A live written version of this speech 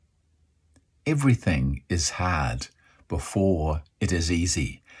Everything is hard before it is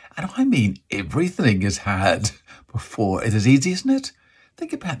easy. And I mean everything is hard before it is easy, isn't it?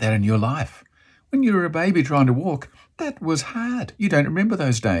 Think about that in your life. When you were a baby trying to walk, that was hard. You don't remember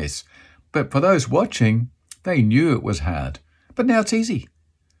those days. But for those watching, they knew it was hard. But now it's easy.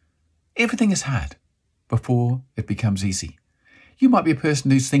 Everything is hard before it becomes easy. You might be a person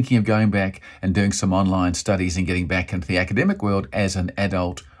who's thinking of going back and doing some online studies and getting back into the academic world as an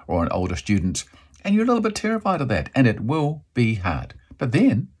adult or an older student, and you're a little bit terrified of that, and it will be hard. But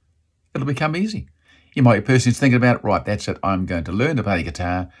then it'll become easy. You might be a person who's thinking about, right, that's it, I'm going to learn to play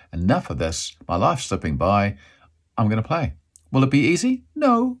guitar. Enough of this. My life's slipping by. I'm going to play. Will it be easy?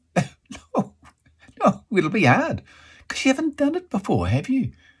 No. No, it'll be hard because you haven't done it before, have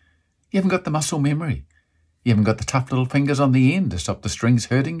you? You haven't got the muscle memory. You haven't got the tough little fingers on the end to stop the strings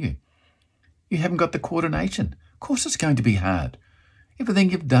hurting you. You haven't got the coordination. Of course it's going to be hard.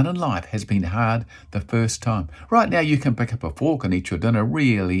 Everything you've done in life has been hard the first time. Right now you can pick up a fork and eat your dinner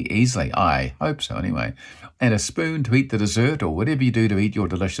really easily. I hope so anyway. And a spoon to eat the dessert or whatever you do to eat your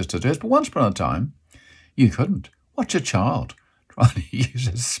delicious desserts. But once upon a time, you couldn't. Watch a child trying to use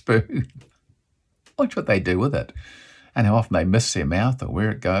a spoon. Watch what they do with it and how often they miss their mouth or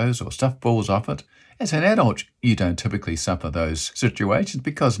where it goes or stuff falls off it. As an adult, you don't typically suffer those situations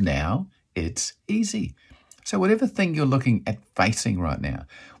because now it's easy. So whatever thing you're looking at facing right now,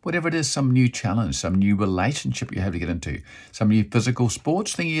 whatever it is, some new challenge, some new relationship you have to get into, some new physical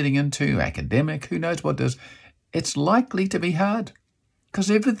sports thing you're getting into, academic, who knows what it is, it's likely to be hard because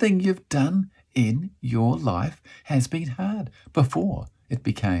everything you've done in your life has been hard before it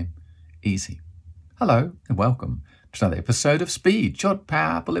became easy. Hello and welcome to another episode of Speed, short,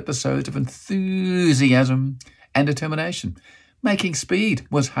 powerful episodes of enthusiasm and determination. Making speed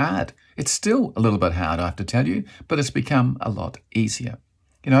was hard. It's still a little bit hard, I have to tell you, but it's become a lot easier.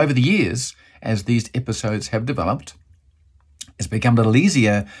 You know, over the years, as these episodes have developed, it's become a little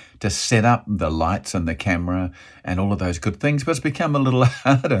easier to set up the lights and the camera and all of those good things, but it's become a little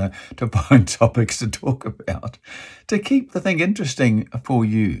harder to find topics to talk about, to keep the thing interesting for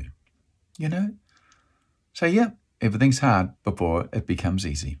you, you know? So yeah, everything's hard before it becomes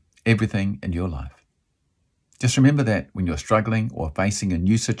easy. Everything in your life. Just remember that when you're struggling or facing a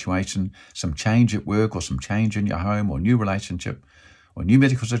new situation, some change at work or some change in your home or new relationship or new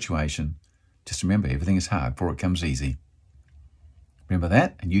medical situation, just remember everything is hard before it comes easy. Remember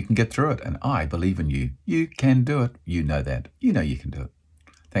that and you can get through it. And I believe in you. You can do it. You know that. You know you can do it.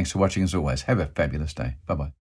 Thanks for watching as always. Have a fabulous day. Bye-bye.